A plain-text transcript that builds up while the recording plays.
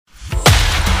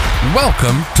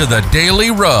Welcome to the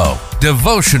Daily Row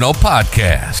Devotional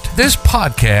Podcast. This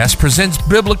podcast presents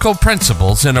biblical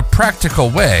principles in a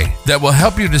practical way that will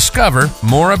help you discover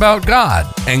more about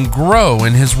God and grow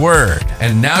in His Word.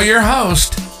 And now your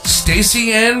host,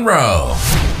 Stacey Ann Rowe.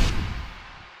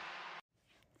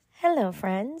 Hello,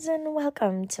 friends, and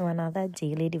welcome to another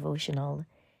daily devotional.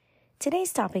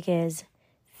 Today's topic is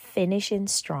finishing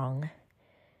strong.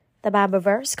 The Bible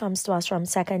verse comes to us from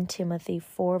 2 Timothy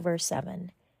 4, verse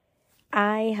 7.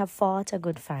 I have fought a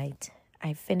good fight.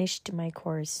 I finished my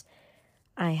course.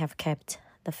 I have kept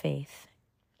the faith.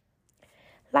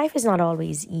 Life is not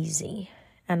always easy,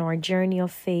 and our journey of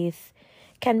faith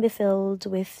can be filled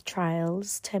with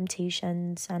trials,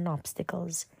 temptations, and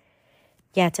obstacles.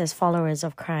 Yet, as followers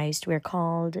of Christ, we are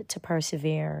called to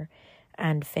persevere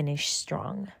and finish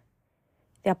strong.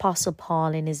 The Apostle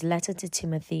Paul, in his letter to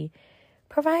Timothy,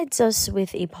 provides us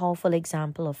with a powerful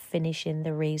example of finishing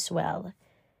the race well.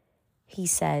 He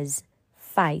says,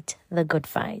 fight the good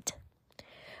fight.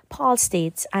 Paul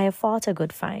states, I have fought a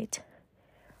good fight.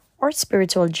 Our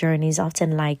spiritual journey is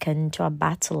often likened to a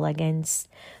battle against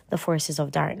the forces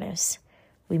of darkness.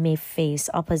 We may face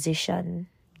opposition,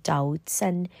 doubts,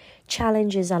 and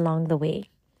challenges along the way.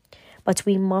 But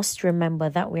we must remember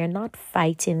that we are not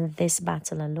fighting this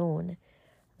battle alone.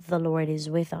 The Lord is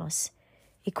with us,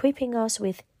 equipping us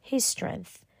with His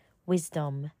strength,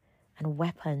 wisdom, and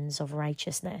weapons of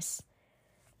righteousness.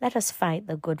 Let us fight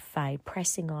the good fight,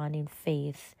 pressing on in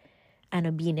faith and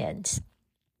obedience.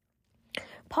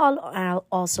 Paul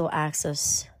also asks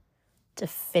us to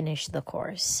finish the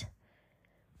course.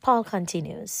 Paul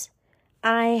continues,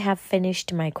 I have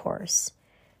finished my course.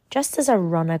 Just as a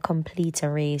runner completes a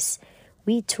race,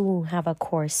 we too have a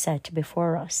course set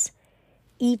before us.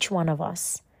 Each one of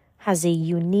us has a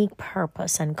unique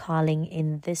purpose and calling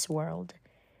in this world.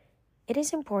 It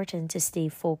is important to stay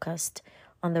focused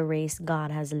on the race God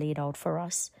has laid out for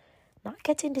us, not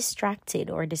getting distracted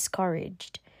or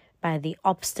discouraged by the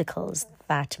obstacles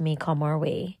that may come our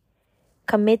way.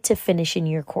 Commit to finishing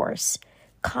your course,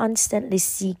 constantly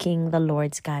seeking the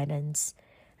Lord's guidance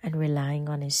and relying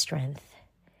on His strength.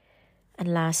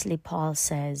 And lastly, Paul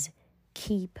says,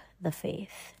 keep the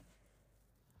faith.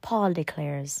 Paul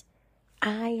declares,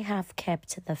 I have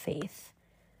kept the faith.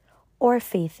 Our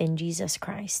faith in Jesus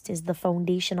Christ is the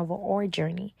foundation of our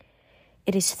journey.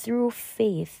 It is through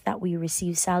faith that we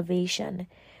receive salvation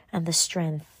and the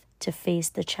strength to face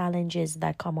the challenges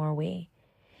that come our way.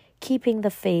 Keeping the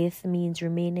faith means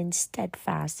remaining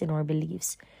steadfast in our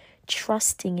beliefs,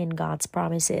 trusting in God's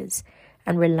promises,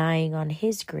 and relying on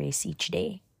His grace each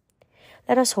day.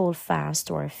 Let us hold fast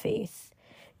to our faith,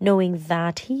 knowing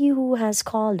that He who has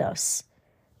called us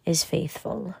is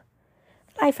faithful.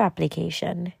 Life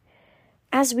application.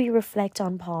 As we reflect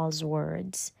on Paul's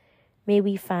words, may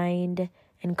we find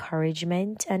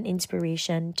encouragement and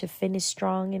inspiration to finish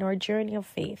strong in our journey of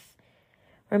faith.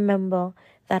 Remember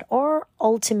that our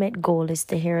ultimate goal is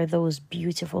to hear those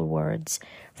beautiful words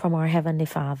from our Heavenly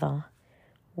Father.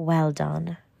 Well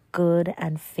done, good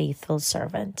and faithful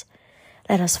servant.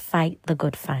 Let us fight the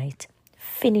good fight,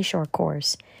 finish our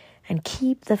course, and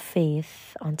keep the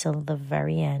faith until the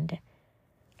very end.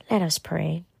 Let us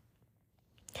pray.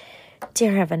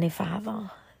 Dear Heavenly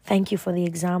Father, thank you for the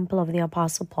example of the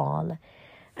Apostle Paul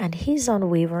and his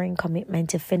unwavering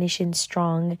commitment to finishing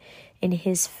strong in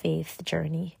his faith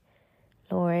journey.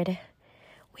 Lord,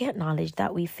 we acknowledge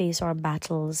that we face our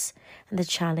battles and the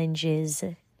challenges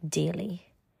daily.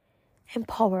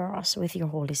 Empower us with your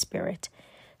Holy Spirit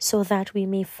so that we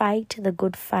may fight the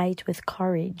good fight with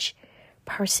courage,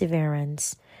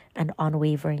 perseverance, and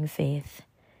unwavering faith.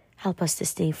 Help us to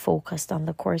stay focused on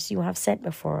the course you have set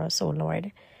before us, O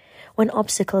Lord. When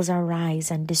obstacles arise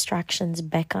and distractions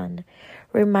beckon,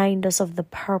 remind us of the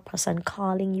purpose and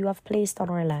calling you have placed on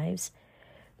our lives.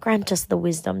 Grant us the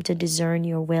wisdom to discern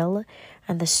your will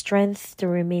and the strength to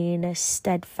remain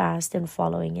steadfast in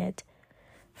following it.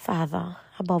 Father,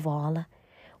 above all,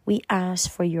 we ask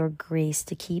for your grace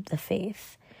to keep the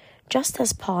faith. Just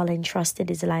as Paul entrusted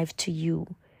his life to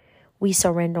you, we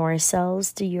surrender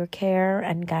ourselves to your care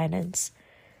and guidance.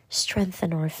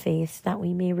 Strengthen our faith that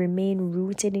we may remain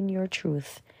rooted in your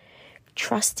truth,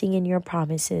 trusting in your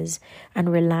promises and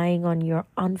relying on your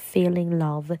unfailing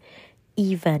love,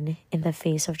 even in the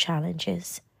face of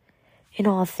challenges. In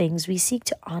all things, we seek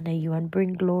to honor you and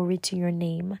bring glory to your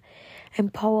name.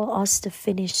 Empower us to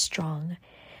finish strong,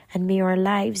 and may our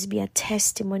lives be a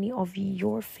testimony of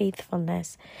your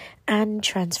faithfulness and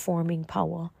transforming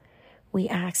power. We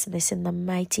ask this in the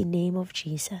mighty name of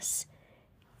Jesus.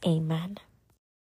 Amen.